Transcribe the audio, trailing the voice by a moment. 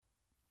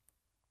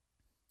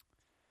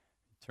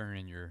Turn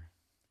in your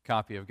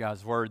copy of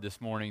God's Word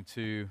this morning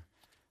to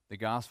the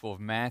Gospel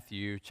of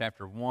Matthew,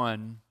 chapter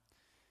 1.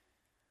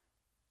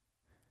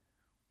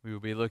 We will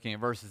be looking at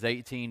verses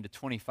 18 to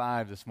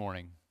 25 this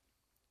morning.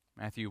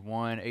 Matthew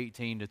 1,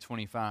 18 to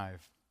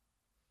 25.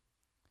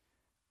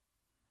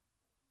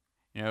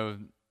 You know,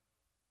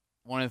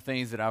 one of the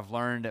things that I've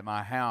learned at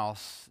my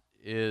house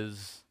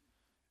is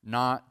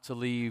not to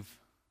leave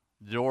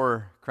the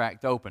door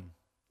cracked open.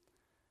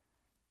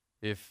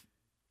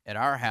 At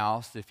our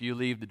house, if you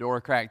leave the door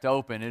cracked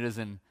open, it is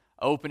an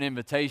open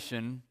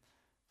invitation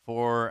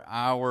for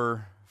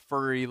our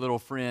furry little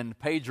friend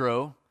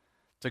Pedro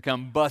to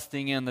come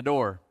busting in the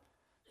door.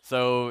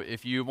 So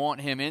if you want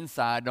him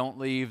inside, don't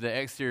leave the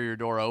exterior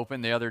door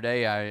open. The other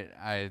day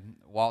I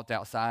walked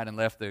outside and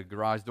left the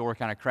garage door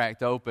kind of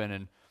cracked open,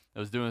 and I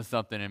was doing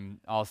something,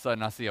 and all of a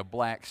sudden I see a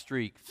black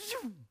streak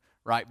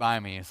right by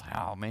me. It's like,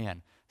 oh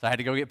man. So I had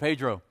to go get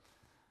Pedro.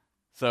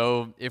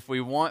 So if we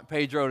want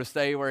Pedro to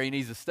stay where he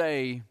needs to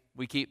stay,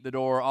 we keep the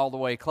door all the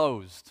way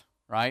closed,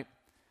 right?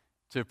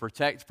 To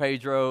protect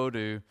Pedro,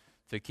 to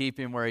keep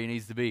him where he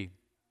needs to be.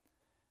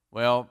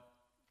 Well,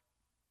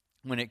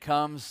 when it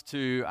comes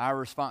to our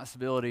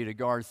responsibility to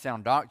guard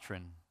sound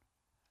doctrine,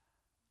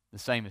 the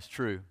same is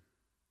true.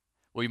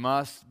 We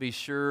must be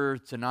sure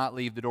to not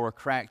leave the door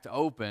cracked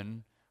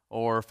open,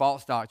 or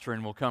false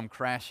doctrine will come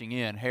crashing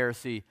in.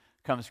 Heresy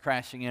comes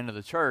crashing into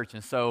the church.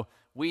 And so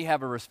we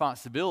have a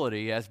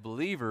responsibility as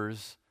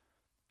believers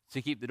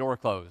to keep the door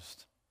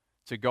closed,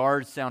 to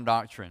guard sound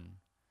doctrine,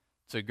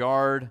 to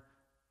guard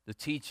the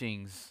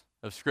teachings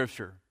of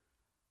Scripture,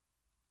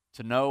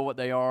 to know what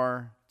they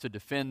are, to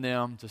defend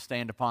them, to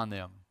stand upon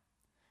them.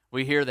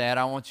 We hear that.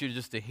 I want you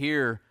just to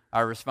hear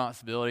our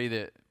responsibility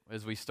that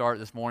as we start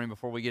this morning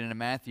before we get into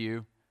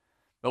Matthew.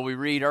 But we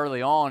read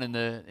early on in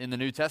the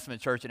New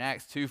Testament church in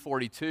Acts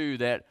 2:42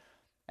 that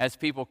as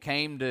people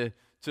came to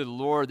the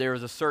Lord, there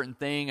was a certain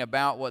thing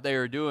about what they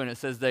were doing. It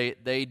says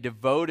they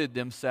devoted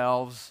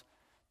themselves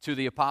to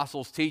the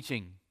apostles'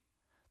 teaching.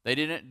 They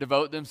didn't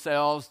devote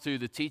themselves to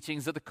the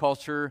teachings of the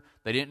culture.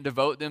 They didn't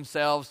devote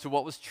themselves to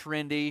what was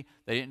trendy.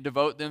 They didn't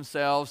devote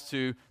themselves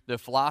to the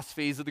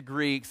philosophies of the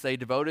Greeks. They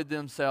devoted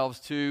themselves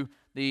to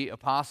the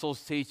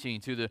apostles' teaching,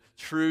 to the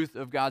truth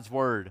of God's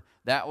Word.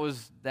 That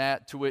was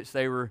that to which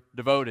they were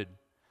devoted.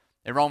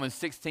 In Romans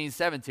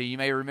 16:17, you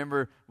may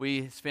remember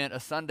we spent a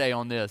Sunday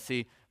on this.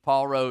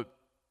 Paul wrote,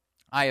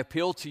 I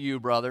appeal to you,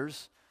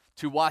 brothers,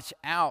 to watch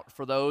out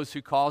for those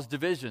who cause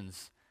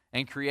divisions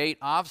and create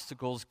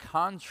obstacles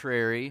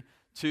contrary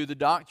to the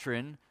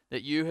doctrine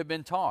that you have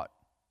been taught.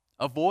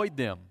 Avoid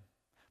them.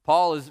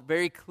 Paul is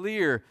very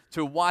clear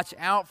to watch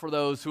out for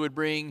those who would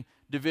bring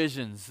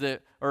divisions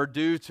that are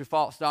due to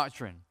false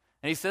doctrine.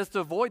 And he says to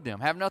avoid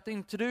them. Have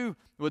nothing to do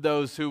with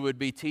those who would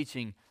be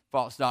teaching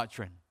false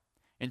doctrine.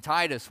 In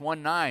Titus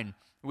 1:9,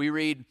 we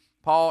read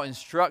Paul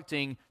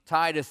instructing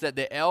Titus that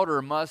the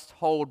elder must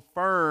hold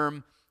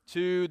firm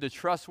to the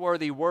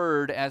trustworthy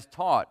word as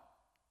taught.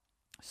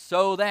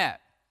 So that,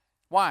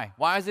 why?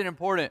 Why is it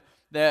important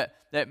that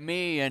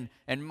me and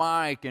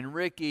Mike and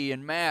Ricky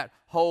and Matt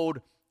hold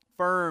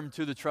firm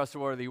to the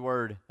trustworthy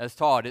word as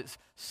taught? It's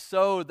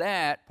so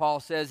that, Paul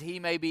says, he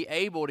may be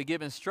able to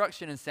give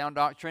instruction in sound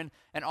doctrine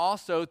and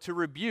also to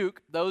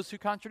rebuke those who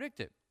contradict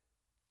it.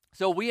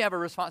 So we have a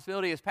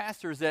responsibility as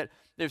pastors that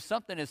if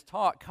something is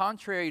taught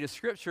contrary to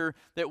Scripture,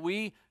 that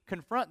we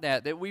confront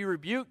that we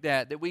rebuke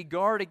that we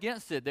guard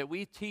against it, that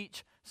we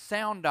teach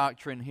sound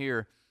doctrine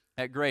here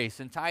at Grace.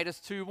 In Titus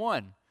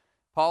 2:1,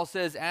 Paul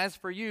says, as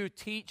for you,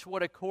 teach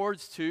what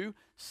accords to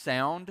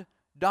sound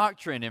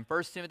doctrine. In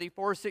 1 Timothy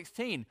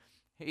 4:16,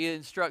 he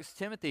instructs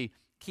Timothy,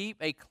 keep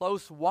a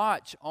close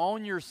watch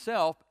on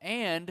yourself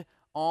and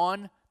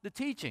on the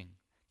teaching.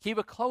 Keep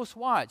a close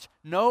watch.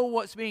 Know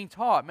what's being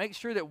taught. Make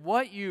sure that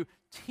what you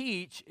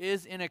teach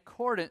is in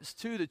accordance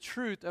to the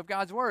truth of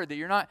God's Word, that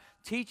you're not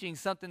teaching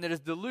something that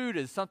is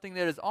diluted, something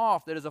that is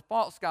off, that is a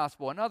false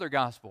gospel, another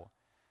gospel.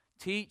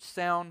 Teach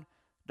sound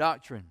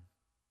doctrine.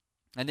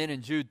 And then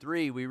in Jude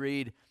 3, we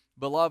read,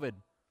 Beloved,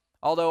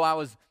 although I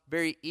was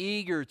very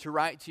eager to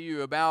write to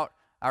you about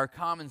our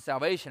common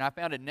salvation, I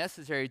found it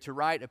necessary to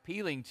write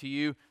appealing to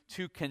you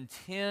to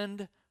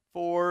contend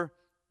for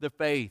the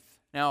faith.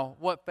 Now,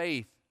 what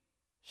faith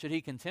should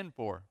he contend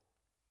for?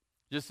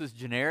 Just this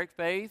generic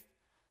faith?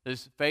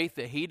 This faith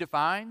that he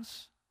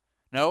defines?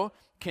 No,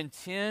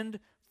 contend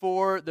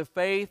for the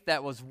faith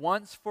that was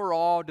once for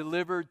all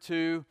delivered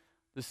to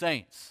the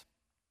saints.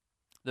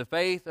 The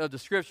faith of the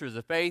Scriptures,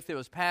 the faith that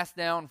was passed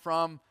down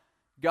from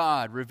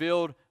God,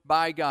 revealed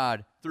by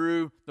God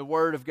through the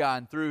Word of God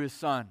and through His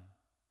Son.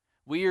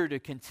 We are to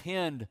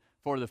contend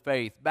for the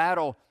faith,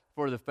 battle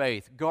for the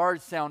faith,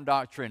 guard sound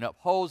doctrine,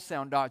 uphold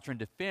sound doctrine,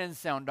 defend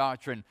sound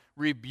doctrine,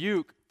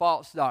 rebuke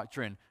false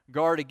doctrine,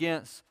 guard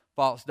against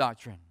false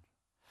doctrine.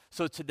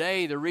 So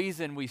today, the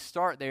reason we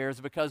start there is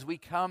because we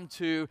come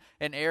to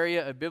an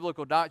area of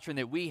biblical doctrine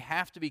that we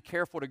have to be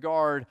careful to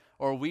guard,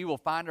 or we will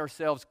find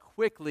ourselves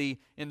quickly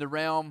in the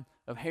realm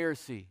of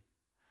heresy.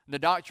 The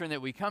doctrine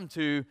that we come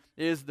to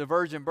is the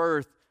virgin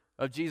birth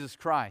of Jesus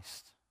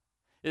Christ.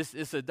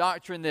 It's a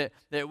doctrine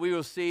that we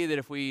will see that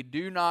if we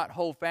do not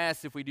hold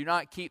fast, if we do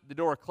not keep the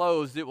door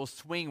closed, it will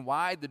swing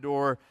wide the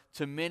door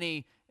to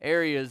many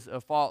areas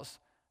of false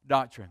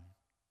doctrine.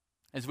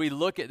 As we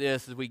look at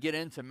this, as we get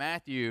into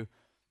Matthew,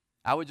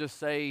 I would just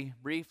say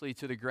briefly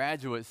to the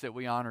graduates that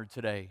we honored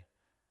today,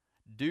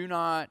 do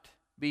not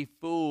be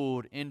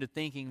fooled into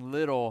thinking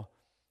little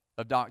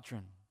of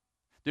doctrine.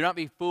 Do not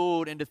be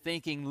fooled into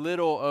thinking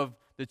little of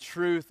the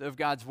truth of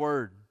God's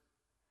Word.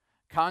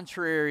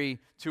 Contrary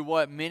to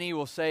what many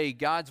will say,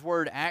 God's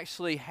Word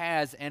actually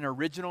has an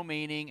original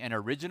meaning, an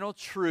original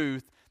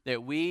truth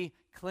that we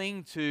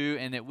cling to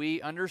and that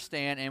we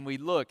understand and we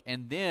look,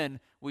 and then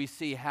we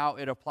see how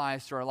it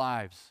applies to our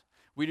lives.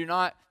 We do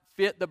not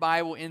fit the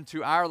Bible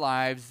into our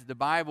lives. The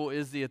Bible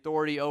is the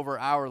authority over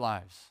our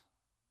lives.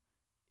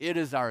 It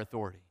is our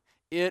authority.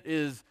 It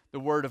is the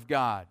Word of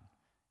God.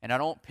 And I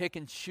don't pick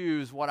and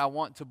choose what I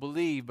want to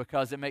believe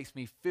because it makes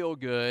me feel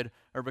good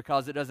or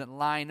because it doesn't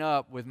line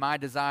up with my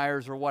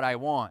desires or what I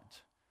want.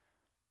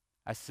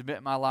 I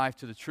submit my life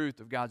to the truth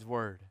of God's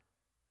Word.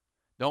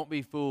 Don't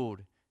be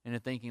fooled into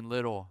thinking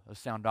little of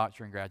sound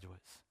doctrine,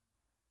 graduates.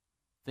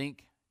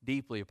 Think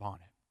deeply upon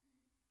it.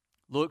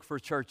 Look for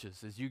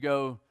churches as you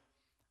go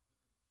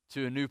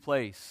to a new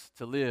place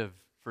to live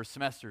for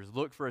semesters.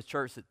 Look for a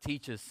church that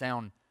teaches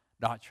sound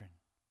doctrine.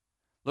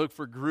 Look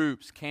for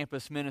groups,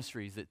 campus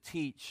ministries that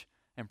teach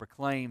and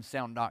proclaim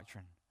sound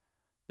doctrine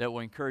that will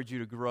encourage you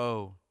to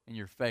grow in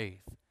your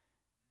faith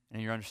and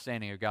in your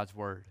understanding of God's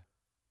Word.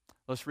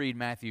 Let's read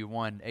Matthew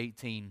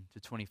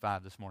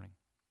 1:18-25 this morning.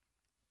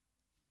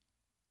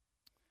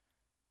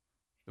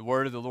 The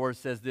word of the Lord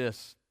says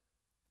this: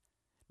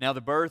 Now the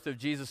birth of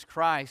Jesus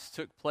Christ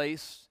took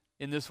place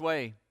in this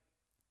way.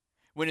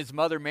 When his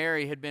mother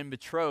Mary had been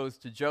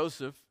betrothed to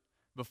Joseph,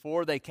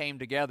 before they came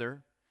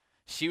together,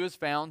 she was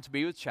found to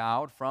be with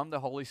child from the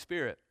Holy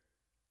Spirit.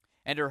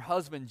 And her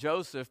husband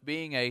Joseph,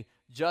 being a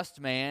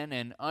just man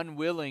and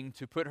unwilling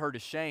to put her to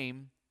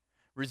shame,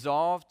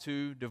 resolved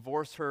to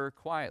divorce her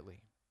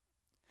quietly.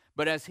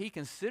 But as he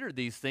considered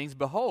these things,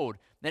 behold,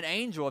 an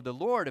angel of the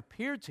Lord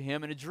appeared to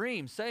him in a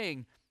dream,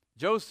 saying,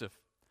 Joseph,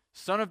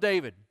 son of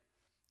David,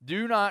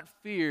 do not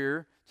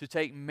fear to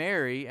take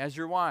Mary as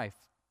your wife,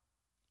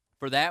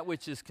 for that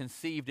which is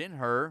conceived in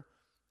her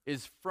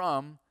is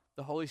from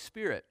the Holy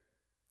Spirit.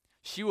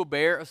 She will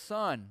bear a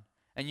son,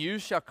 and you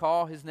shall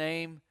call his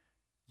name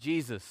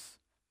Jesus,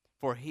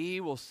 for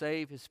he will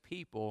save his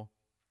people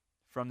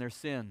from their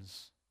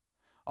sins.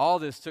 All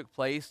this took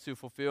place to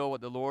fulfill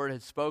what the Lord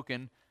had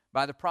spoken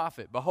by the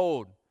prophet.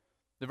 Behold,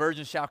 the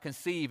virgin shall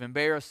conceive and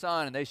bear a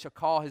son, and they shall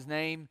call his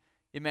name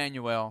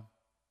Emmanuel,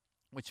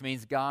 which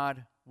means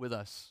God with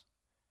us.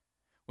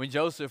 When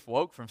Joseph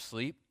woke from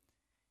sleep,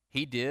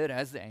 he did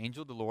as the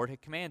angel of the Lord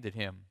had commanded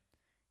him.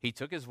 He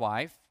took his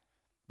wife,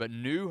 but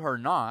knew her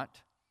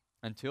not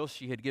until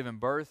she had given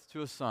birth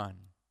to a son,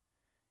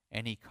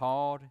 and he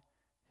called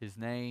his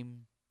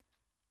name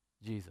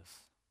Jesus.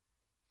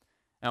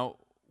 Now,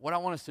 what I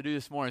want us to do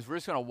this morning is we're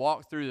just going to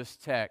walk through this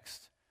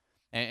text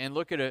and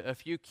look at a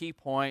few key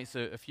points,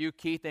 a few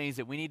key things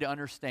that we need to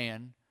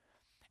understand.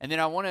 And then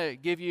I want to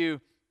give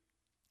you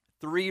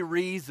 3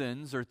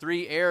 reasons or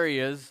 3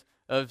 areas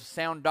of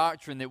sound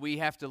doctrine that we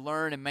have to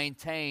learn and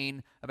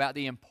maintain about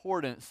the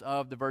importance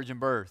of the virgin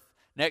birth.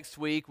 Next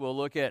week, we'll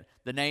look at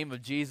the name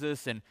of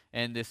Jesus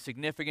and the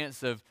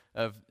significance of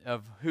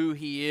who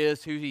he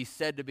is, who he's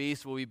said to be.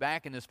 So we'll be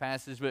back in this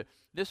passage. But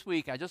this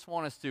week, I just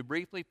want us to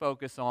briefly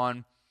focus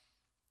on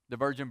the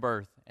virgin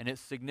birth and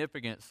its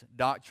significance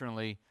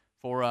doctrinally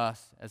for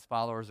us as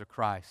followers of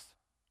Christ.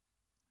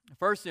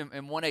 First, in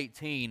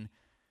 1:18,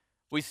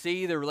 we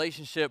see the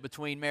relationship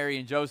between Mary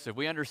and Joseph.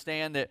 We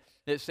understand that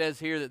it says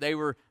here that they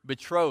were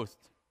betrothed.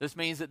 This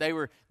means that they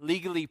were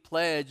legally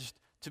pledged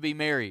to be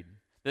married.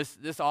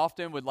 This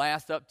often would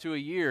last up to a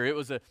year. It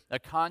was a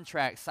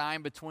contract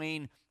signed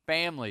between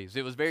families.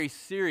 It was very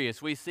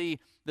serious. We see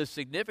the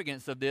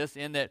significance of this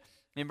in that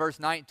in verse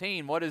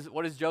 19, what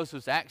is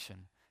Joseph's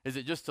action? Is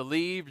it just to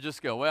leave, or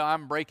just go, well,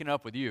 I'm breaking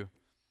up with you?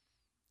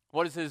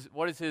 What is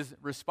his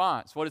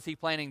response? What is he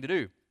planning to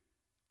do?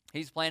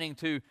 He's planning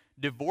to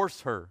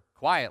divorce her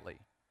quietly.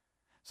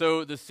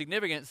 So the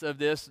significance of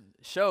this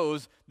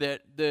shows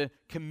that the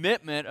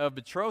commitment of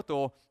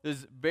betrothal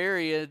is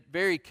very,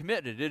 very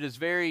committed. It is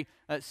very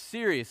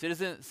serious. It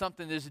isn't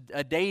something that's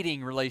a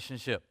dating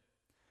relationship.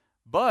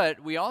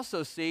 But we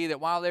also see that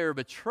while they were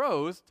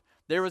betrothed,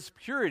 there was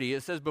purity.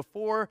 It says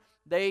before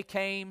they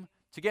came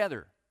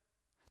together.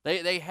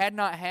 They had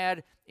not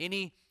had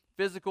any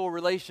physical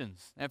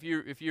relations. Now,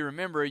 if you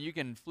remember, you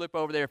can flip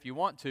over there if you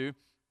want to.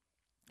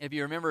 If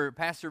you remember,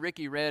 Pastor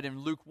Ricky read in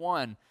Luke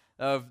 1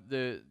 of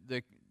the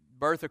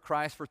birth of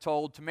Christ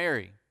foretold to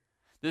Mary.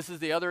 This is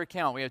the other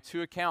account. We have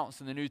 2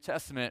 accounts in the New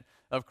Testament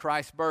of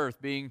Christ's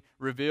birth being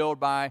revealed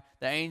by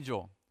the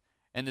angel.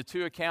 And the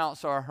 2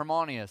 accounts are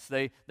harmonious.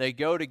 They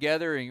go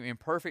together in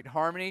perfect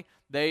harmony.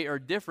 They are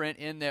different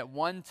in that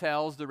one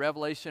tells the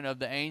revelation of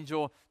the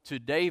angel to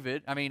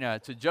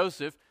to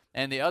Joseph,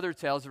 and the other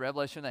tells the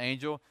revelation of the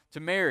angel to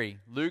Mary.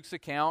 Luke's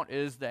account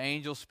is the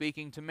angel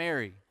speaking to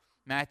Mary.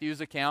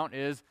 Matthew's account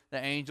is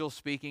the angel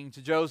speaking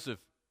to Joseph.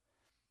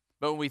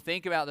 But when we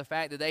think about the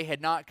fact that they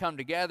had not come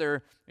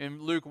together,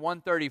 in Luke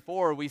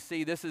 1:34, we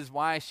see this is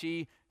why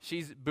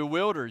she's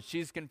bewildered.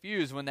 She's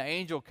confused. When the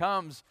angel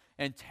comes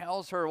and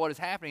tells her what is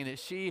happening, that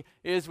she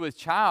is with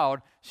child,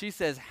 she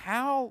says,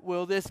 "How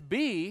will this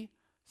be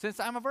since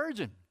I'm a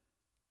virgin?"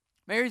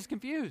 Mary's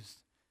confused.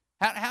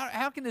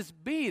 How can this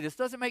be? This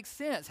doesn't make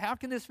sense. How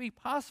can this be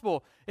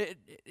possible?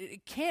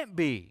 It can't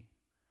be.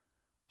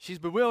 She's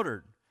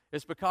bewildered.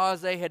 It's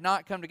because they had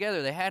not come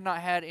together. They had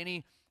not had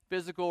any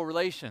physical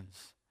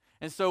relations.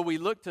 And so we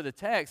look to the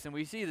text and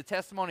we see the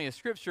testimony of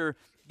Scripture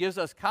gives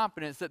us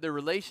confidence that the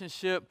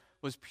relationship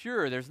was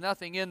pure. There's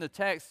nothing in the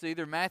text,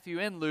 either Matthew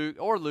and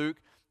Luke,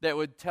 that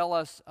would tell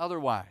us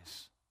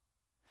otherwise.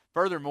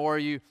 Furthermore,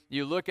 you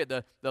look at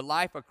the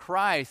life of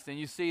Christ and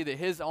you see that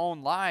his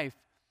own life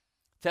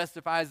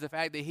testifies the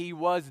fact that he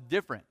was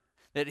different,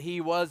 that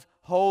he was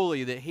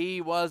holy, that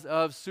he was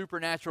of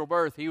supernatural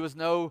birth. He was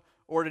no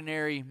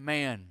ordinary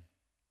man.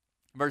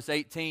 Verse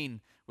 18,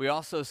 we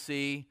also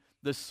see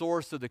the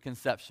source of the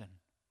conception.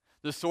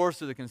 The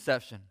source of the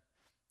conception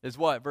is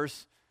what?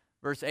 Verse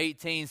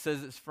 18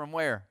 says it's from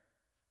where?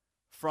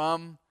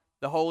 From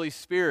the Holy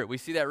Spirit. We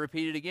see that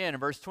repeated again in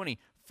verse 20.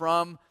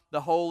 From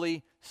the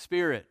Holy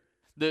Spirit.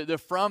 The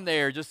from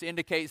there just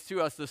indicates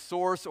to us the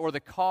source or the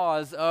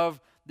cause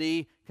of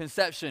the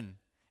conception.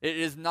 It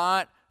is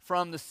not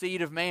from the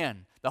seed of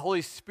man. The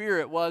Holy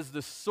Spirit was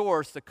the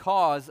source, the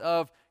cause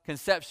of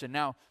conception.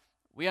 Now,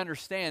 we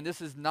understand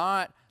this is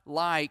not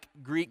like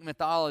Greek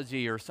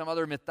mythology or some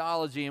other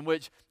mythology in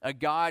which a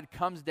god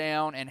comes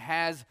down and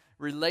has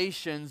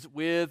relations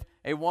with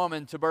a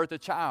woman to birth a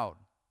child.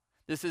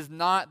 This is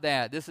not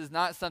that. This is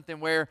not something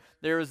where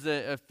there is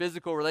a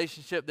physical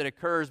relationship that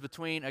occurs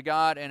between a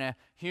god and a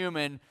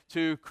human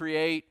to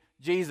create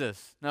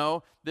Jesus.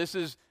 No, this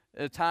is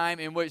a time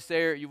in which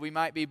we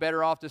might be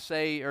better off to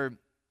say, or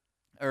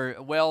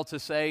to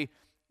say,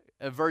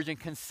 a virgin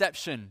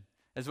conception,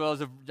 as well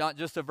as not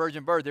just a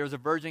virgin birth. There was a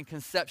virgin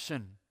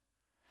conception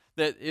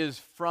that is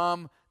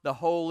from the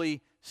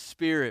Holy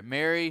Spirit.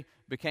 Mary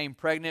became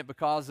pregnant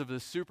because of the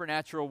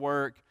supernatural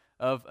work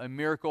of a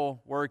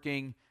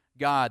miracle-working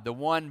God, the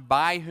one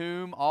by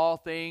whom all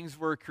things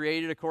were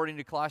created, according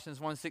to Colossians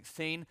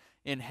 1:16,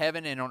 in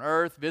heaven and on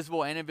earth,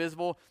 visible and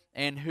invisible,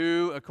 and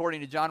who,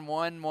 according to John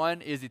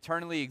 1:1, is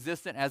eternally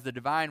existent as the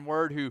divine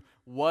Word, who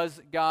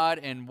was God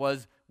and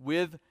was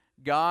with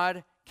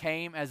God,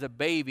 came as a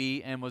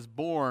baby and was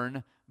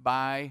born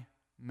by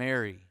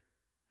Mary.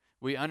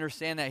 We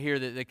understand that here,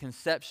 that the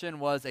conception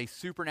was a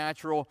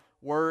supernatural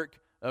work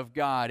of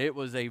God. It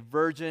was a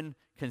virgin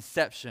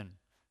conception.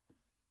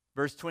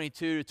 Verse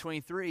 22 to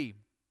 23,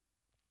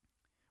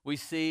 we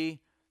see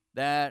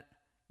that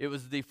it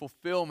was the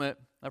fulfillment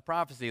of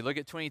prophecy. Look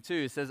at 22.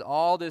 It says,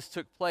 all this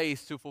took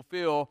place to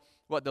fulfill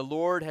what the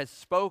Lord has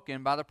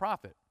spoken by the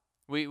prophet.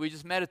 We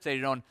just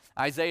meditated on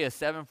Isaiah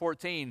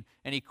 7:14,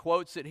 and he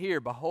quotes it here.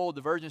 Behold,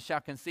 the virgin shall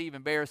conceive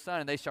and bear a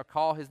son, and they shall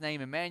call his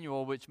name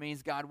Emmanuel, which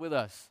means God with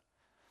us.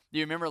 Do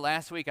you remember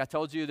last week I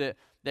told you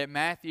that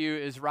Matthew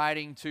is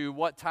writing to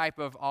what type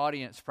of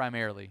audience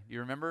primarily? Do you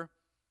remember?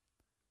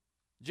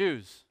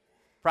 Jews.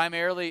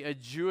 Primarily a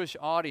Jewish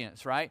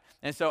audience, right?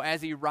 And so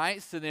as he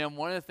writes to them,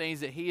 one of the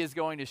things that he is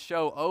going to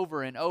show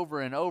over and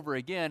over and over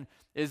again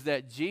is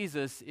that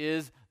Jesus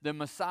is the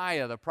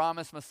Messiah, the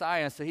promised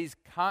Messiah. So he's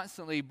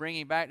constantly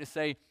bringing back to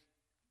say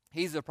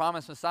he's the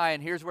promised Messiah,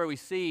 and here's where we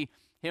see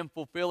him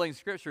fulfilling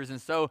Scriptures.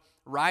 And so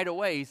right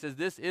away he says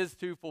this is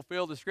to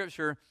fulfill the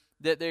Scripture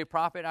that the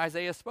prophet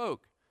Isaiah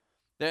spoke,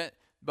 that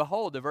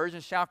behold, the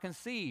virgin shall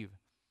conceive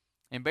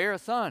and bear a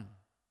son.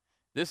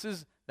 This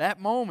is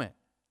that moment.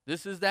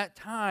 This is that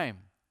time.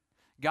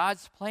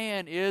 God's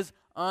plan is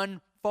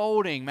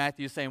unfolding,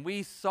 Matthew is saying.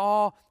 We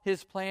saw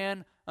his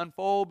plan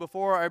unfold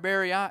before our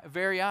very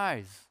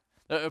eyes.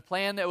 A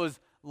plan that was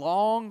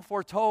long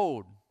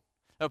foretold.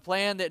 A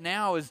plan that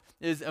now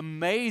is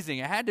amazing.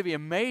 It had to be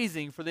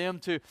amazing for them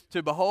to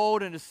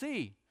behold and to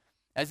see.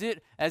 As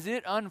it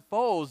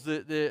unfolds,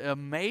 the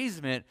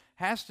amazement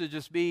has to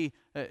just be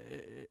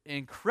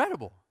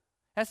incredible.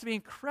 It has to be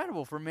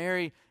incredible for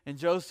Mary and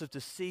Joseph to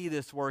see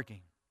this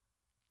working.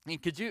 I mean,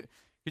 could you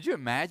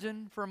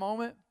imagine for a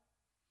moment?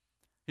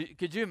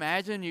 Could you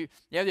imagine? You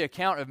have the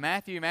account of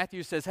Matthew.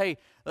 Matthew says, hey,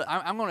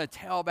 I'm going to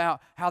tell about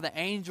how the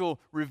angel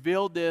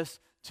revealed this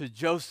to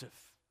Joseph.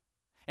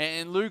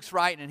 And Luke's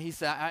writing, and he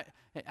said,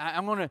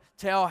 I'm going to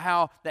tell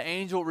how the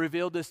angel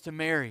revealed this to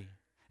Mary.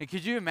 And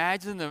could you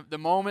imagine the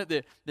moment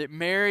that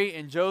Mary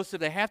and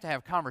Joseph, they have to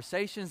have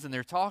conversations, and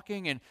they're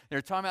talking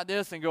about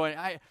this and going,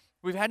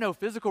 we've had no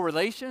physical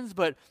relations,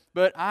 but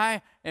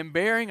I am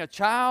bearing a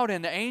child,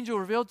 and the angel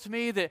revealed to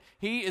me that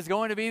he is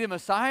going to be the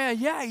Messiah.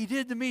 Yeah, he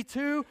did to me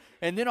too.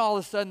 And then all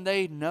of a sudden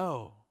they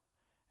know,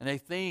 and they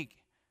think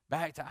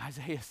back to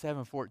Isaiah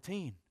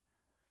 7:14.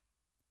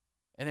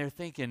 And they're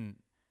thinking,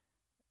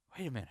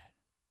 wait a minute.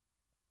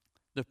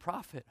 The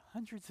prophet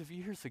hundreds of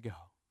years ago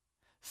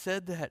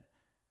said that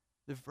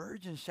the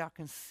virgin shall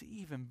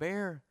conceive and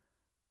bear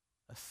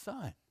a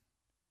son.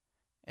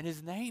 And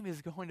his name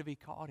is going to be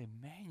called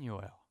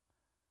Emmanuel,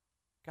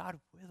 God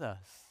with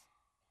us.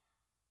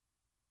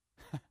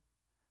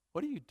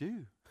 What do you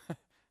do?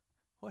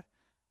 What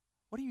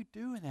do you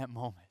do in that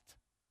moment?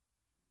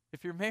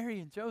 If you're Mary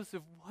and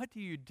Joseph, what do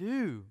you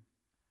do?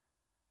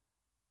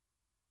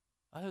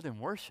 Other than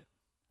worship.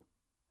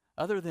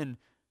 Other than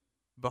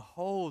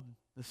behold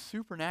the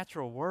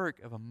supernatural work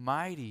of a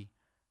mighty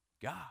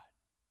God.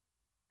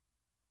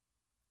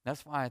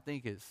 That's why I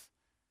think it's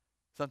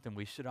something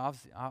we should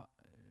obviously,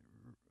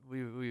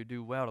 we would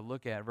do well to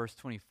look at. Verse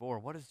 24.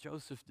 What does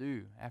Joseph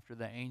do after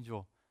the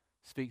angel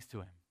speaks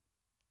to him?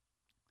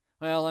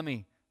 Well, let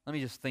me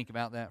just think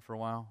about that for a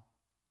while.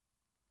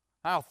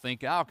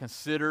 I'll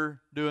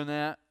consider doing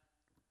that.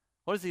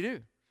 What does he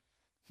do?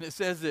 It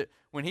says that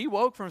when he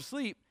woke from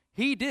sleep,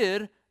 he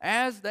did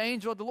as the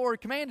angel of the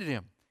Lord commanded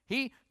him.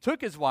 He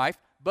took his wife,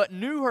 but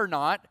knew her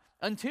not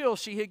until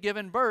she had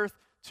given birth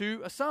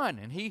to a son,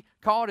 and he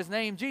called his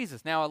name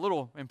Jesus. Now, a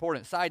little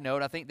important side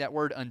note, I think that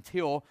word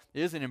until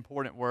is an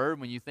important word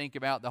when you think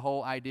about the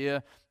whole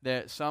idea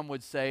that some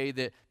would say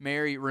that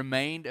Mary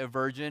remained a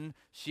virgin.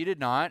 She did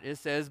not. It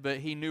says, but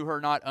he knew her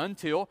not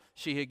until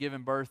she had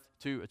given birth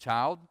to a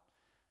child.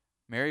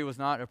 Mary was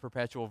not a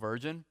perpetual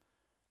virgin.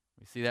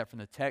 We see that from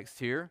the text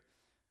here.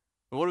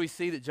 But what do we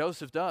see that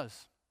Joseph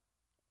does?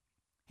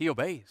 He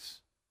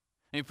obeys.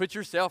 I mean, put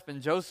yourself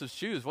in Joseph's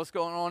shoes. What's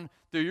going on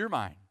through your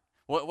mind?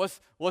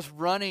 What's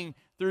running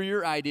through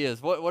your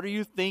ideas? What are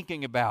you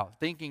thinking about?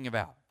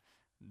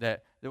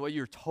 That what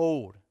you're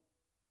told.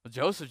 Well,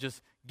 Joseph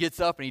just gets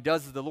up and he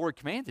does as the Lord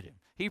commanded him.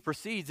 He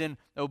proceeds in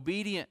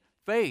obedient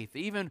faith,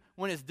 even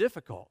when it's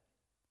difficult.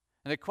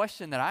 And the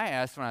question that I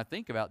ask when I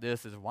think about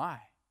this is why?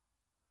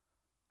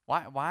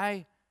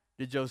 Why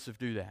did Joseph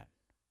do that?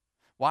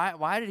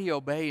 Why did he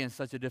obey in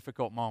such a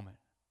difficult moment?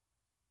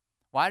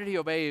 Why did he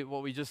obey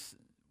what we just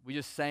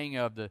sang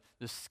of, the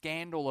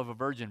scandal of a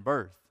virgin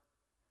birth?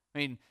 I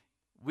mean,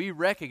 we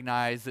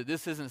recognize that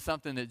this isn't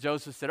something that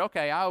Joseph said,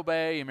 okay, I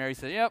obey. And Mary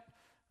said, yep,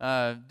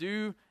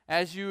 do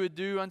as you would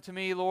do unto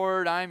me,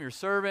 Lord. I am your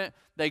servant.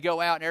 They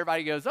go out and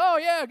everybody goes, oh,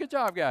 yeah, good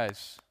job,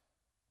 guys.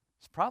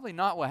 It's probably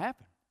not what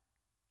happened.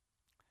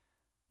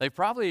 They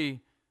probably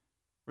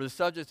were the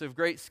subject of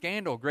great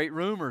scandal, great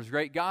rumors,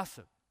 great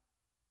gossip,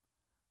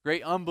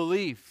 great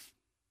unbelief.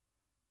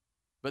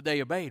 But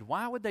they obeyed.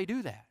 Why would they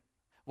do that?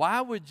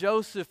 Why would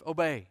Joseph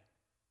obey?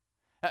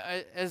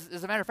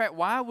 As a matter of fact,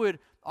 why would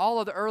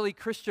all of the early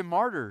Christian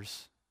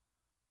martyrs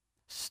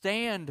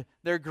stand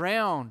their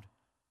ground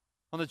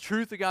on the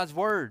truth of God's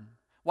word?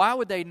 Why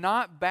would they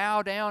not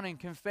bow down and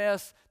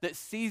confess that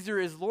Caesar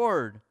is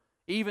Lord,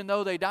 even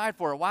though they died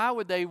for it? Why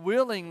would they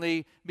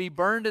willingly be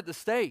burned at the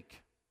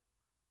stake?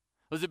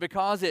 Was it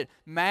because it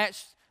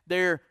matched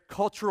their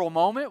cultural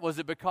moment? Was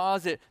it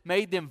because it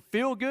made them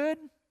feel good?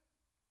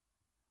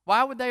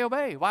 Why would they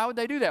obey? Why would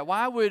they do that?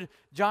 Why would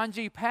John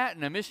G.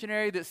 Patton, a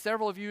missionary that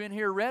several of you in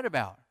here read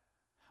about,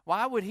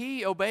 why would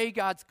he obey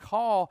God's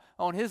call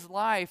on his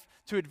life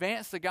to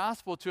advance the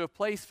gospel to a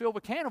place filled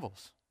with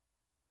cannibals?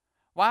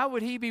 Why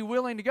would he be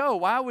willing to go?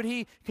 Why would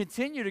he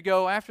continue to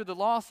go after the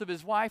loss of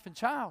his wife and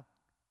child?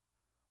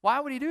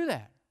 Why would he do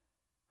that?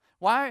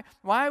 Why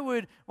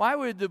would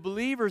the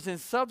believers in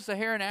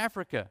sub-Saharan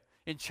Africa,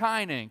 in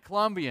China, in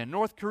Colombia, in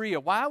North Korea,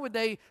 why would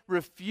they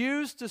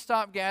refuse to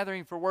stop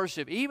gathering for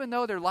worship, even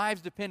though their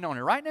lives depend on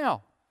it right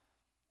now?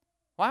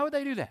 Why would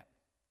they do that?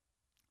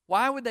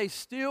 Why would they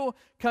still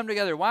come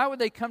together? Why would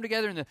they come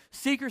together in the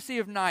secrecy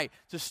of night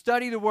to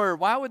study the Word?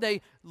 Why would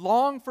they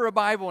long for a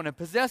Bible and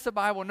possess a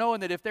Bible, knowing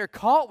that if they're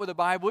caught with a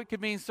Bible, it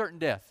could mean certain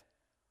death?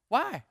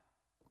 Why?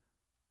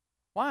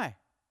 Why?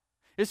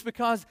 It's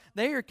because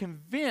they are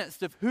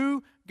convinced of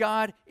who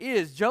God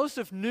is.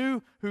 Joseph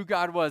knew who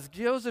God was.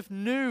 Joseph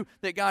knew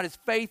that God is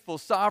faithful,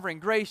 sovereign,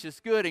 gracious,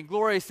 good, and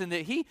glorious, and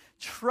that he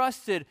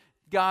trusted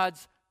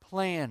God's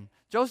plan.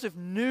 Joseph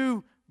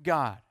knew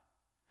God.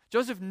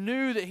 Joseph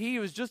knew that he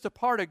was just a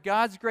part of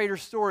God's greater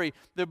story.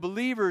 The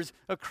believers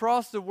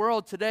across the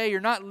world today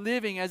are not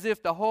living as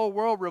if the whole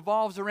world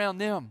revolves around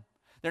them.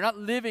 They're not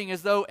living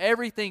as though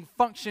everything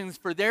functions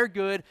for their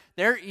good,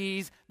 their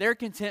ease, their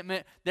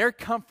contentment, their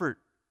comfort.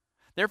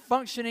 They're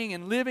functioning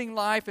and living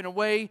life in a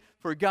way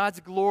for God's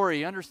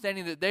glory,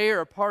 understanding that they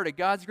are a part of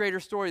God's greater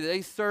story, that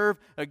they serve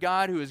a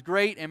God who is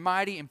great and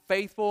mighty and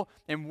faithful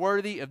and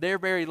worthy of their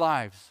very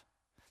lives.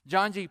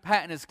 John G.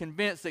 Patton is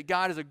convinced that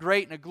God is a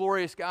great and a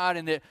glorious God,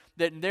 and that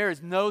there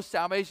is no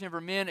salvation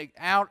for men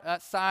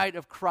outside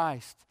of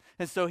Christ.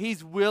 And so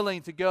he's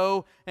willing to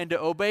go and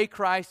to obey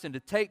Christ and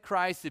to take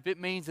Christ if it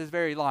means his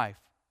very life.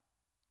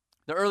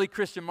 The early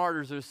Christian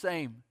martyrs are the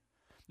same.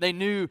 They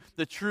knew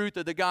the truth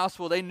of the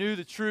gospel. They knew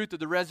the truth of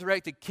the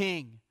resurrected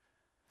King,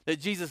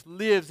 that Jesus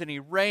lives and he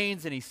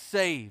reigns and he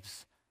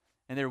saves.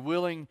 And they're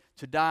willing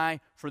to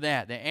die for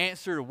that. The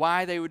answer to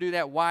why they would do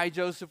that, why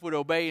Joseph would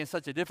obey in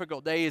such a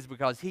difficult day, is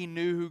because he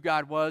knew who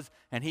God was,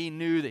 and he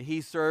knew that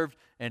he served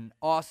an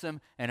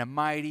awesome and a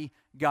mighty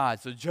God.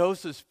 So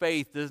Joseph's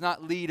faith does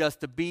not lead us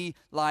to be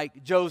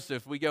like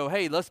Joseph. We go,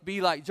 hey, let's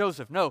be like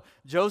Joseph. No,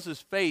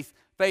 Joseph's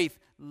faith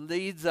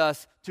leads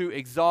us to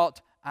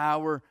exalt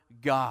our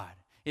God.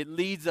 It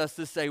leads us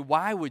to say,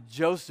 why would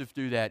Joseph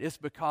do that? It's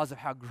because of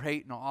how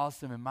great and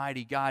awesome and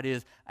mighty God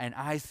is, and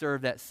I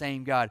serve that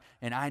same God,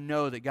 and I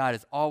know that God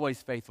is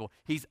always faithful.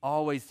 He's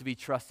always to be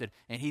trusted,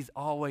 and He's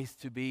always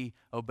to be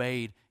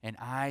obeyed, and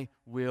I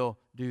will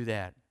do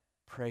that.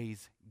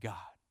 Praise God.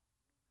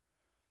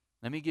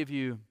 Let me give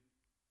you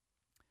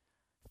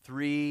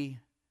 3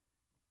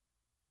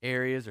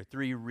 areas or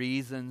 3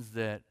 reasons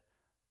that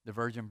the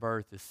virgin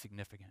birth is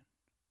significant.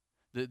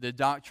 The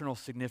doctrinal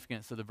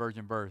significance of the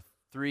virgin birth.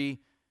 3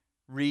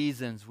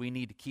 reasons we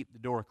need to keep the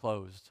door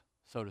closed,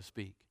 so to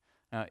speak.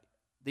 Now,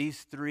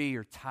 these 3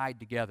 are tied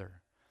together.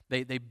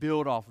 They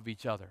build off of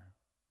each other.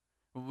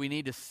 We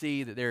need to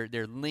see that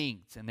they're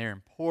linked and they're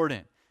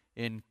important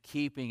in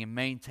keeping and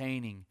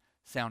maintaining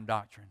sound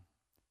doctrine.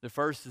 The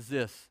first is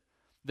this: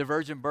 the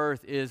virgin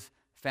birth is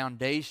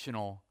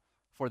foundational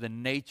for the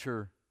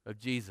nature of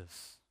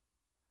Jesus.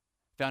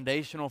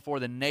 Foundational for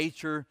the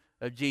nature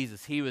of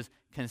Jesus. He was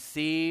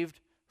conceived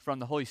from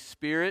the Holy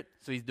Spirit,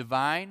 so He's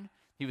divine.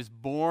 He was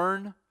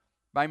born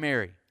by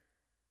Mary.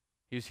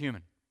 He was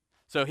human.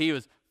 So He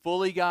was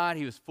fully God,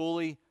 He was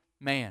fully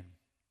man.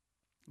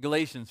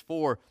 Galatians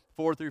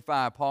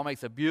 4:4-5, Paul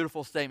makes a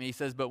beautiful statement. He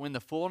says, "But when the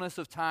fullness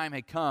of time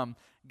had come,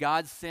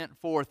 God sent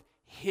forth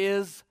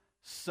His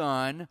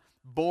Son,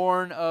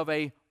 born of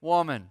a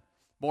woman,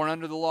 born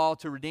under the law,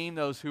 to redeem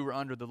those who were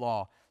under the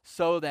law,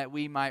 so that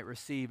we might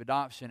receive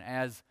adoption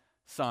as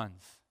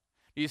sons."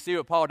 Do you see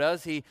what Paul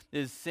does? He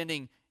is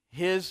sending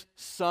His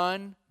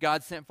Son.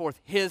 God sent forth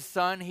His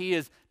Son. He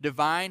is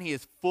divine. He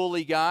is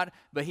fully God,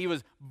 but He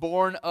was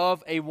born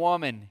of a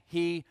woman.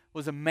 He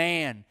was a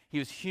man. He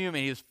was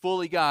human. He was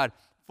fully God,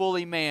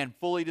 fully man,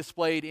 fully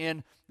displayed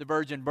in the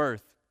virgin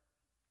birth.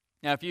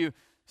 Now, if you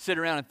sit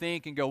around and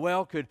think and go,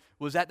 well,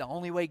 was that the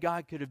only way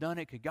God could have done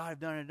it? Could God have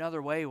done it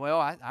another way? Well,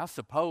 I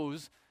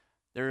suppose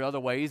there are other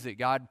ways that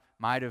God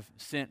might have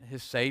sent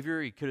His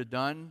Savior. He could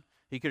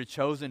have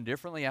chosen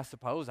differently, I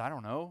suppose. I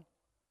don't know.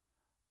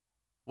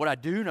 What I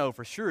do know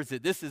for sure is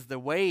that this is the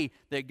way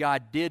that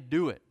God did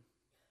do it.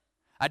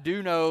 I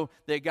do know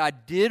that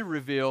God did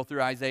reveal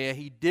through Isaiah,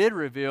 He did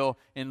reveal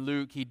in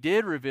Luke, He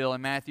did reveal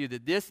in Matthew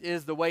that this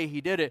is the way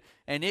He did it,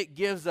 and it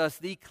gives us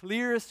the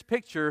clearest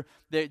picture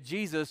that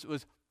Jesus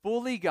was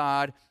fully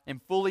God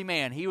and fully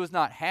man. He was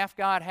not half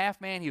God,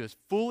 half man. He was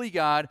fully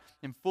God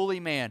and fully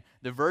man.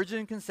 The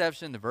virgin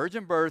conception, the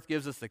virgin birth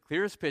gives us the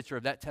clearest picture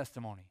of that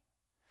testimony.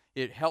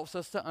 It helps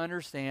us to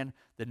understand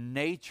the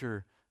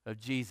nature of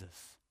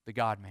Jesus, the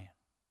God-man.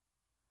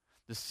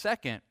 The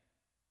second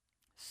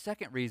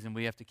reason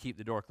we have to keep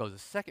the door closed, the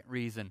second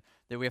reason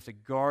that we have to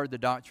guard the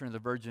doctrine of the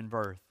virgin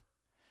birth,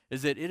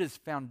 is that it is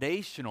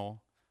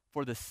foundational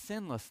for the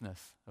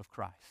sinlessness of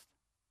Christ.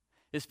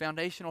 It's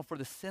foundational for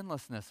the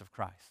sinlessness of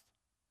Christ.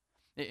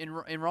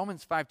 In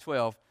Romans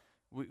 5:12,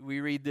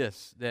 we read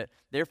this, that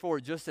therefore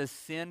just as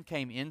sin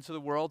came into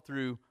the world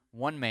through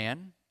one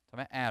man,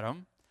 talking about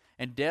Adam,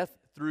 and death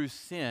through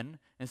sin,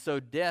 and so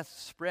death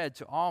spread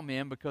to all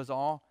men because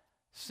all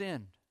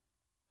sinned.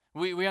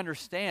 We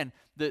understand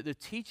the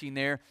teaching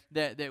there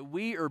that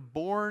we are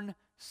born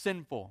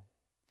sinful.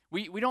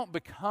 We don't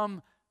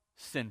become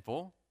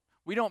sinful.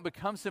 We don't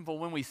become sinful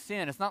when we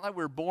sin. It's not like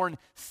we're born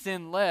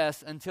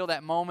sinless until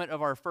that moment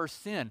of our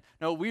first sin.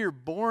 No, we are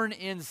born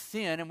in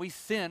sin, and we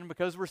sin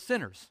because we're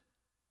sinners.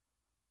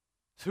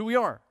 It's who we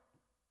are.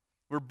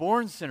 We're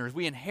born sinners.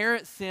 We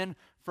inherit sin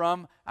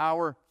from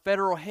our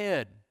federal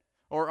head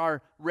or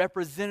our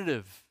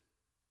representative,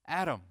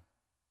 Adam.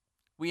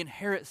 We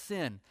inherit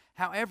sin.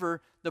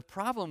 However, the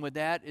problem with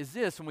that is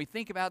this: when we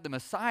think about the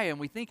Messiah and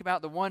we think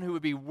about the one who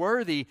would be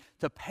worthy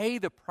to pay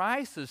the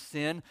price of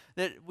sin,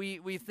 that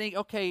we think,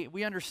 okay,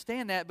 we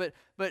understand that, but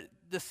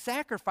the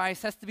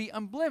sacrifice has to be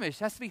unblemished,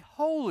 has to be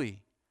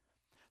holy.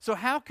 So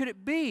how could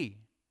it be?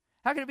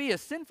 How could it be a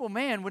sinful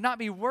man would not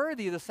be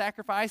worthy of the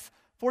sacrifice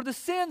for the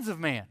sins of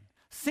man?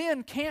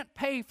 Sin can't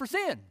pay for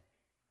sin.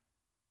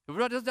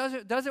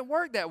 It doesn't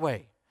work that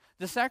way.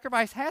 The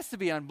sacrifice has to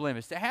be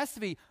unblemished. It has to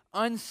be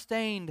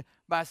unstained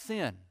by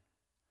sin.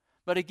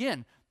 But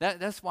again,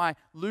 that's why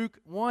Luke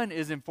 1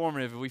 is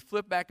informative. If we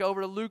flip back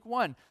over to Luke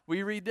 1,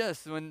 we read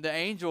this. When the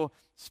angel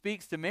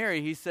speaks to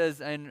Mary, he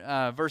says in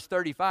verse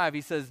 35,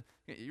 he says,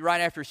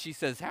 right after she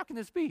says, how can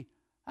this be?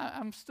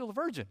 I'm still a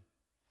virgin.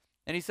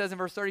 And he says in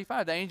verse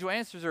 35, the angel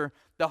answers her,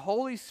 the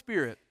Holy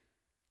Spirit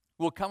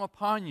will come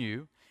upon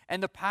you,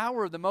 and the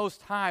power of the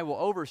Most High will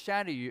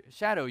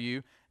overshadow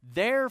you.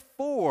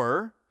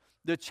 Therefore,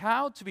 the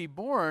child to be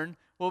born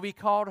will be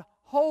called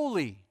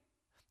Holy,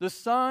 the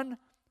Son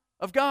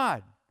of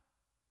God.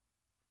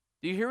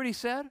 Do you hear what he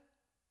said?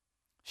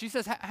 She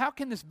says, how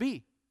can this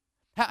be?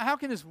 How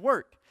can this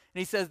work? And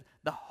he says,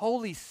 the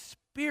Holy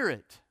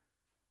Spirit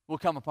will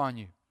come upon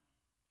you.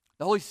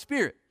 The Holy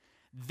Spirit.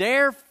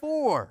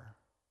 Therefore,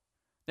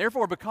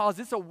 because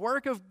it's a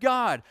work of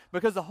God,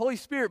 because the Holy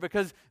Spirit,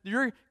 because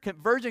your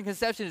virgin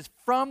conception is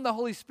from the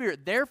Holy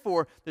Spirit,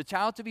 therefore, the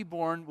child to be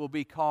born will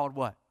be called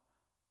what?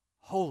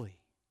 Holy.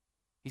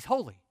 He's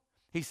holy.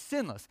 He's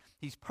sinless.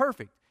 He's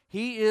perfect.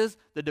 He is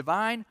the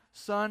divine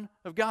Son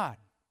of God.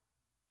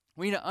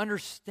 We need to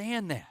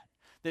understand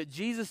that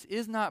Jesus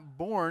is not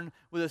born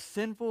with a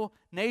sinful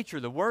nature.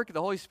 The work of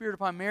the Holy Spirit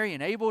upon Mary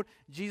enabled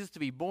Jesus to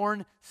be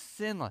born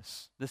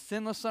sinless, the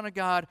sinless Son of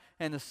God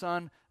and the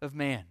Son of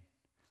Man.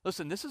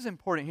 Listen, this is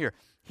important here.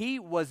 He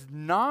was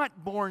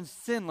not born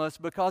sinless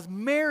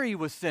Mary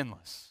was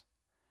sinless.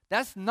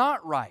 That's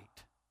not right.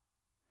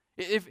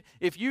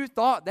 If you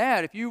thought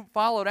that, if you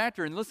followed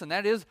after, and listen,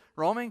 that is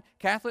Roman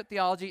Catholic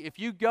theology, if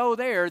you go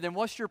there, then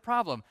what's your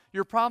problem?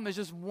 Your problem is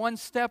just one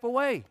step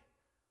away.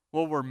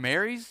 Well, were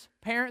Mary's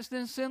parents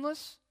then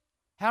sinless?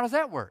 How does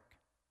that work?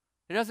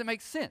 It doesn't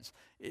make sense.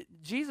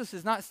 Jesus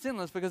is not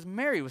sinless because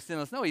Mary was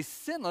sinless. No, he's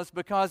sinless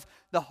because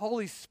the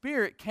Holy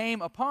Spirit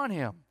came upon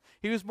him.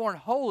 He was born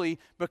holy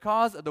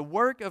because of the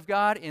work of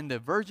God in the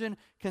virgin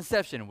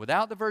conception.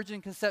 Without the virgin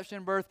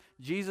conception birth,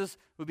 Jesus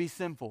would be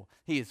sinful.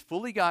 He is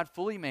fully God,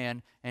 fully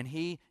man, and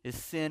he is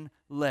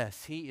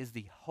sinless. He is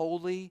the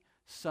holy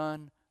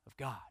Son of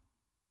God.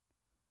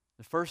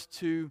 The first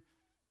two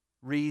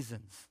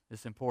reasons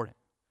is important.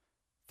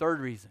 Third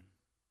reason.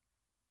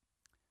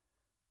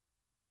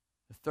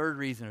 The third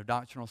reason of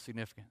doctrinal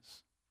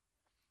significance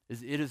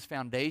is it is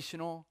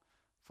foundational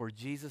for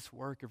Jesus'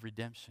 work of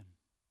redemption.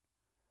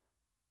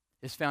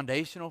 It's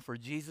foundational for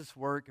Jesus'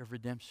 work of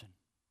redemption.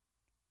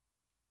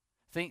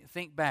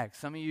 Think back.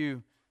 Some of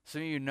you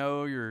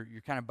know your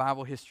kind of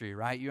Bible history,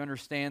 right? You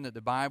understand that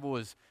the Bible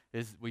is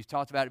we've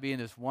talked about it being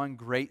this one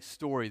great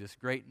story, this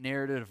great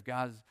narrative of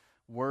God's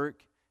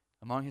work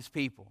among his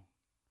people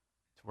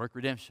to work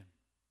redemption.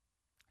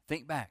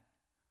 Think back.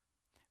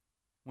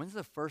 When's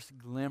the first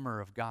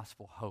glimmer of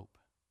gospel hope?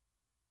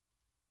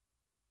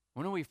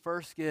 When do we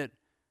first get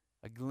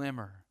a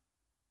glimmer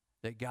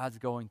that God's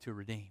going to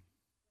redeem?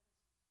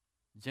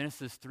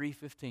 Genesis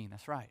 3:15,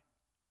 that's right.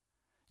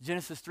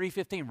 Genesis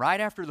 3:15,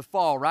 right after the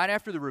fall, right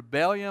after the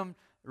rebellion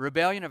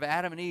of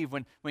Adam and Eve,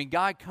 when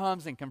God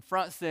comes and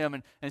confronts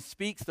them and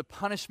speaks the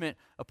punishment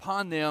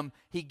upon them,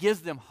 he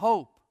gives them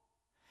hope.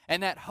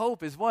 And that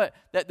hope is what?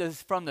 That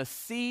from the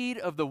seed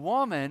of the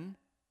woman,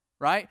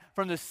 right?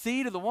 From the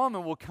seed of the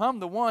woman will come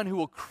the one who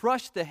will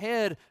crush the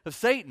head of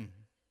Satan.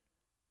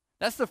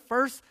 That's the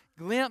first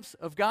glimpse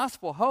of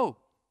gospel hope.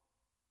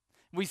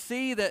 We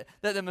see that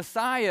the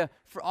Messiah,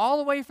 for all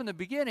the way from the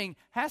beginning,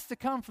 has to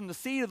come from the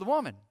seed of the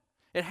woman.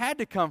 It had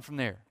to come from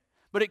there.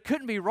 But it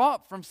couldn't be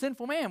wrought from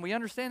sinful man. We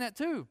understand that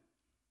too.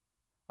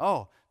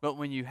 Oh, but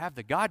when you have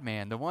the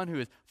God-man, the one who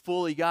is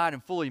fully God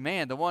and fully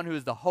man, the one who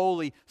is the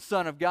holy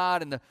Son of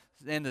God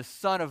and the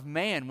Son of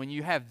Man, when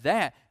you have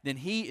that, then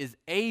he is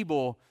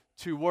able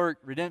to work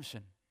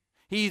redemption.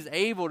 He's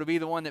able to be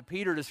the one that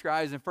Peter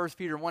describes in 1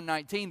 Peter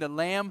 1:19, the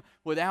Lamb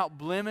without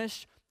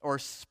blemish or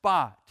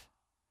spot.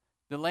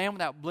 The Lamb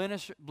without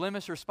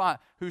blemish or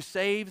spot who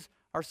saves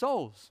our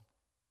souls.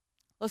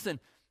 Listen,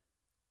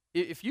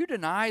 if you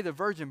deny the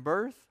virgin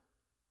birth,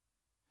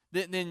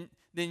 then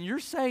you're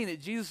saying that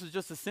Jesus was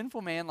just a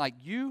sinful man like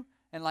you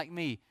and like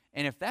me.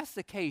 And if that's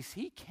the case,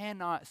 he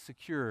cannot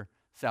secure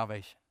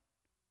salvation.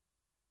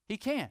 He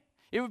can't.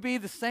 It would be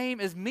the same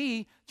as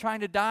me trying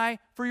to die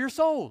for your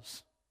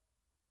souls.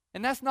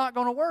 And that's not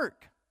going to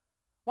work.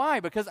 Why?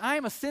 Because I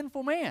am a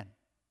sinful man.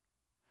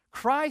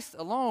 Christ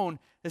alone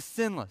is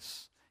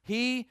sinless.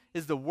 He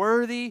is the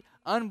worthy,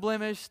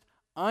 unblemished,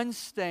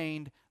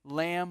 unstained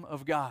Lamb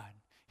of God.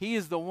 He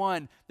is the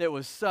one that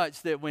was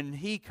such that when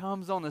he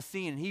comes on the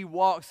scene and he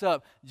walks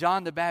up,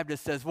 John the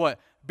Baptist says what?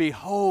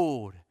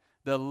 Behold,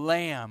 the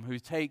Lamb who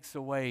takes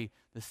away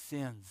the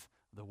sins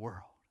of the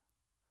world.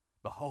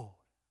 Behold.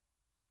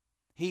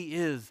 He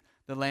is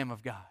the Lamb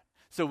of God.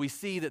 So we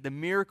see that the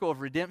miracle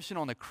of redemption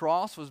on the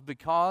cross was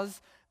because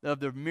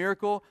of the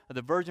miracle of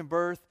the virgin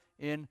birth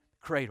in the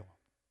cradle.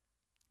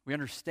 We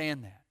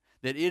understand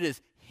that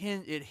it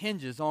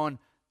hinges on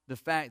the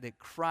fact that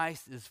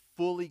Christ is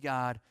fully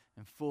God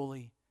and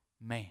fully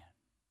man.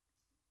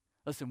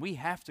 Listen, we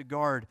have to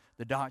guard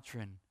the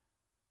doctrine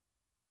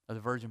of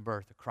the virgin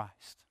birth of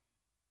Christ.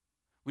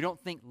 We don't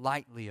think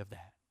lightly of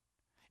that.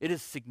 It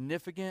is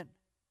significant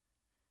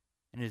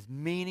and it is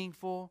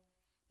meaningful,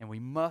 and we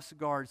must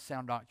guard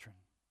sound doctrine.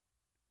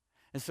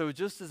 And so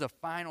just as a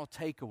final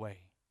takeaway,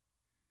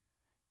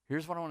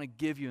 here's what I want to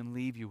give you and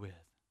leave you with,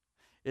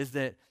 is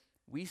that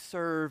we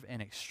serve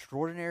an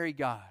extraordinary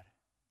God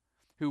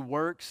who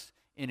works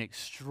in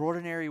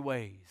extraordinary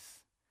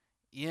ways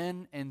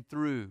in and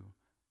through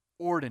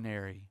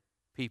ordinary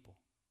people.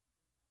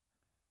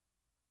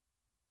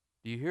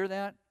 Do you hear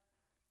that?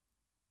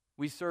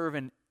 We serve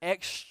an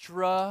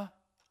extraordinary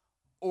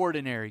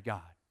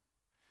God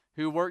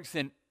who works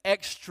in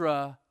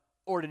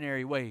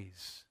extraordinary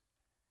ways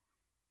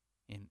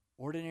in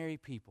ordinary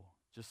people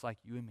just like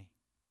you and me.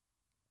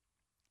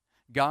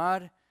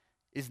 God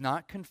is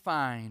not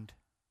confined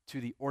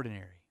to the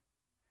ordinary.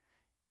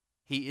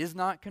 He is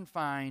not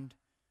confined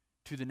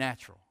to the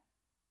natural.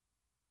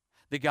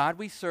 The God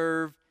we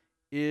serve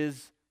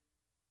is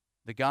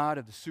the God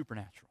of the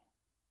supernatural.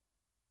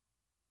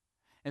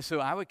 And so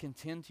I would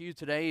contend to you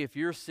today, if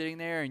you're sitting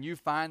there and you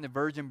find the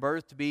virgin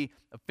birth to be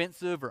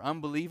offensive or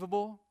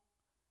unbelievable,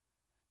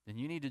 then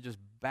you need to just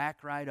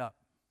back right up.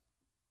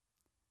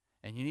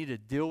 And you need to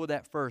deal with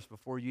that first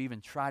before you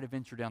even try to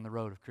venture down the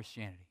road of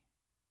Christianity.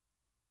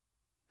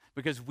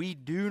 Because we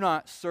do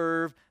not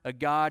serve a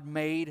God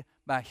made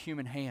by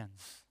human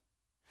hands.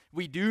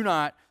 We do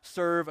not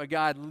serve a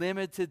God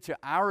limited to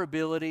our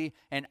ability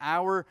and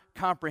our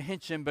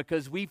comprehension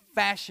because we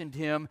fashioned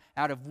him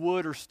out of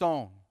wood or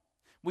stone.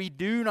 We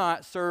do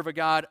not serve a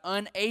God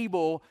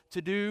unable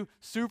to do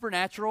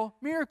supernatural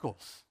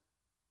miracles.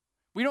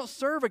 We don't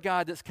serve a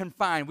God that's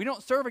confined. We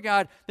don't serve a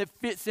God that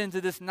fits into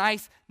this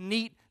nice,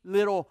 neat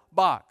little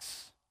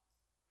box.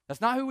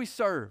 That's not who we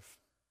serve.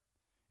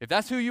 If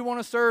that's who you want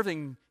to serve,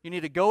 then you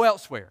need to go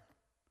elsewhere.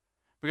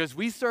 Because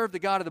we serve the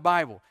God of the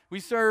Bible. We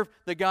serve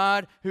the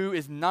God who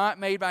is not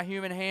made by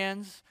human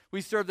hands. We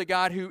serve the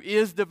God who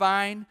is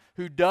divine,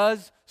 who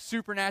does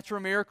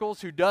supernatural miracles,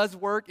 who does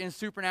work in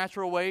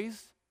supernatural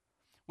ways.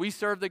 We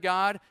serve the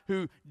God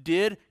who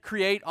did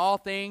create all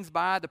things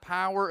by the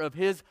power of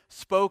his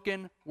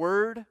spoken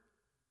word.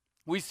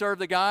 We serve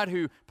the God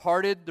who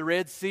parted the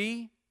Red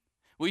Sea.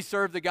 We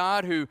serve the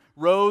God who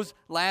rose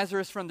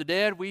Lazarus from the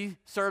dead. We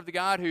serve the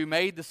God who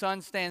made the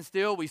sun stand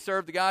still. We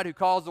serve the God who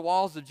caused the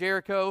walls of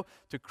Jericho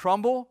to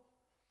crumble.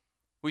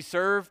 We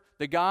serve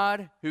the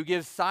God who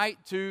gives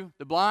sight to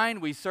the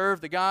blind. We serve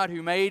the God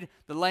who made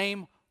the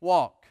lame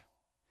walk.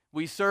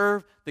 We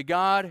serve the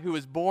God who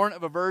is born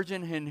of a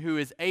virgin and who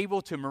is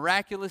able to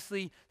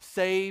miraculously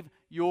save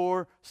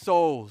your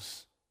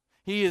souls.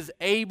 He is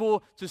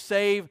able to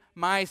save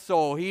my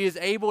soul. He is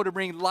able to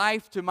bring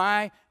life to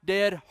my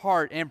dead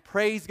heart. And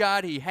praise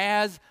God, he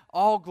has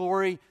all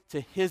glory to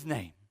his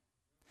name.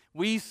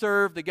 We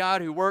serve the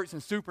God who works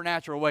in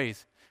supernatural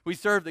ways. We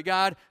serve the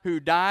God who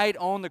died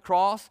on the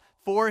cross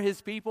for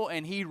his people,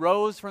 and he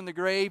rose from the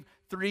grave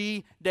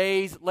 3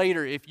 days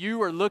later. If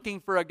you are looking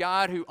for a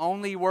God who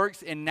only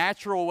works in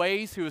natural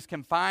ways, who is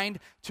confined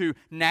to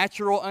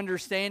natural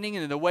understanding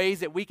and the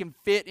ways that we can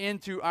fit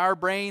into our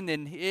brain,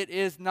 then it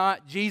is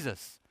not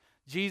Jesus.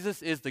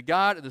 Jesus is the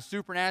God of the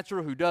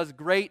supernatural who does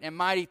great and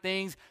mighty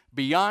things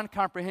beyond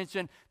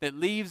comprehension, that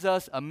leaves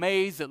us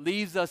amazed, that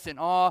leaves us in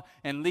awe,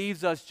 and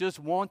leaves us just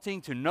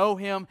wanting to know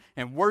him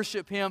and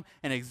worship him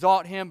and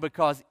exalt him,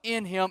 because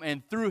in him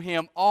and through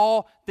him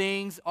all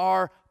things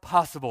are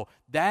possible.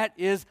 That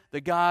is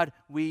the God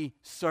we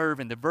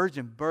serve, and the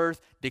virgin birth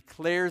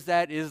declares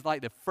that. It is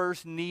like the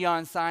first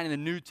neon sign in the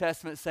New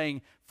Testament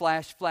saying,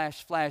 flash,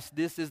 flash, flash,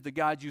 this is the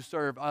God you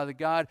serve. The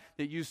God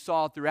that you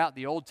saw throughout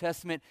the Old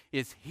Testament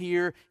is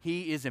here.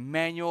 He is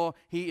Emmanuel.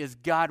 He is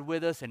God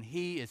with us, and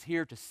he is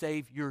here to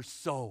save your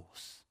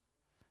souls.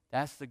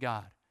 That's the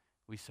God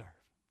we serve.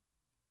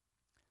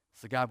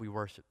 It's the God we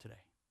worship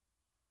today.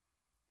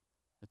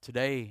 But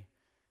today,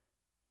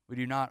 we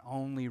do not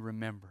only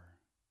remember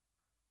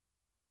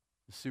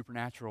the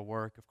supernatural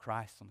work of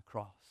Christ on the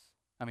cross.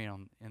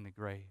 In the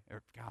grave.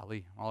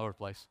 Golly, I'm all over the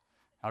place.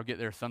 I'll get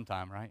there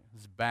sometime, right?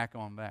 It's back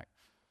on back.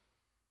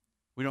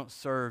 We don't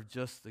serve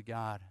just the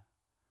God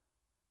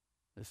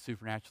that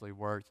supernaturally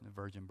worked in the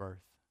virgin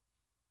birth.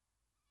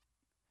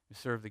 We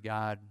serve the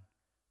God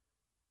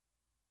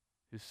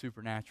who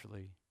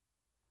supernaturally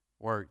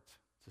worked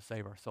to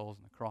save our souls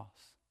on the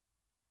cross.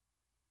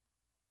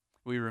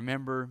 We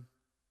remember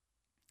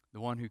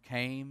the one who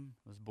came,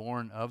 was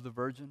born of the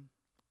virgin,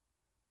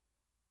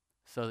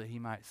 so that he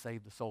might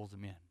save the souls of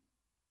men.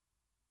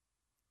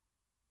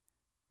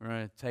 We're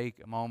going to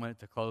take a moment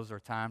to close our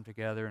time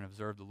together and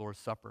observe the Lord's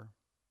Supper.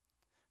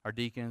 Our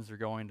deacons are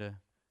going to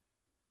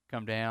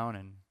come down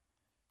and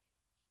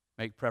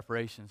make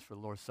preparations for the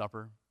Lord's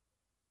Supper.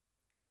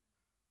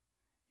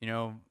 You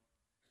know,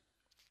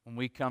 when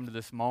we come to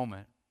this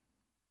moment,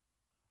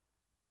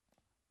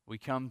 we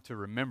come to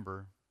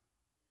remember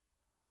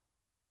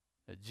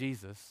that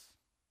Jesus,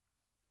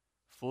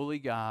 fully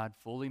God,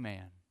 fully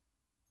man,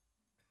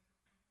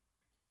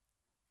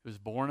 who was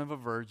born of a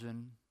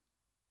virgin,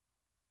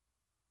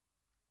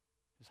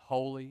 is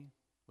holy,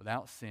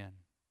 without sin,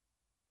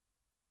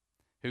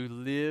 who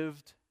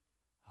lived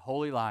a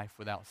holy life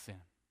without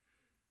sin,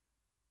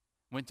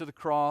 went to the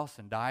cross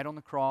and died on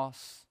the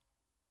cross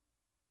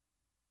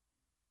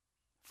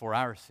for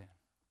our sin,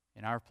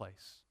 in our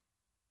place.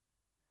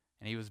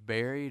 And he was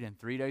buried, and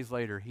 3 days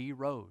later he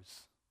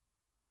rose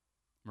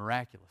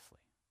miraculously.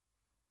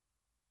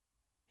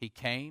 He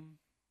came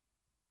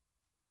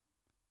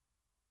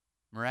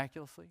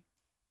miraculously,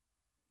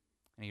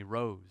 and he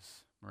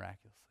rose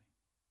miraculously.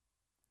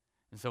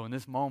 And so in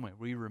this moment,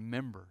 we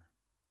remember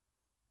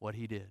what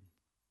he did.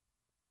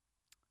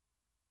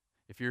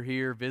 If you're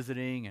here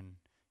visiting and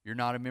you're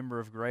not a member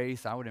of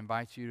Grace, I would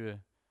invite you to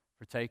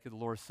partake of the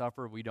Lord's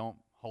Supper. We don't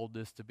hold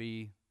this to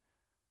be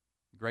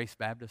Grace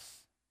Baptist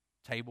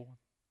table.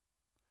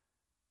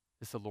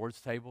 It's the Lord's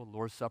table, the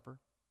Lord's Supper.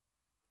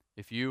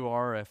 If you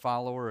are a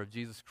follower of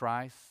Jesus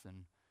Christ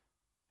and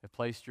have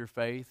placed your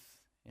faith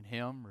in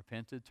him,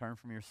 repented, turned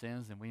from your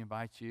sins, then we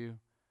invite you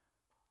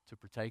to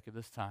partake of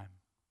this time.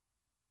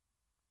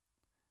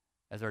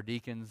 As our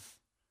deacons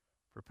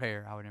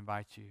prepare, I would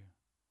invite you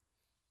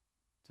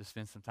to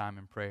spend some time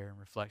in prayer and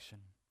reflection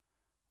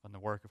on the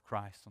work of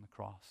Christ on the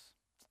cross.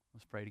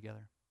 Let's pray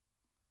together.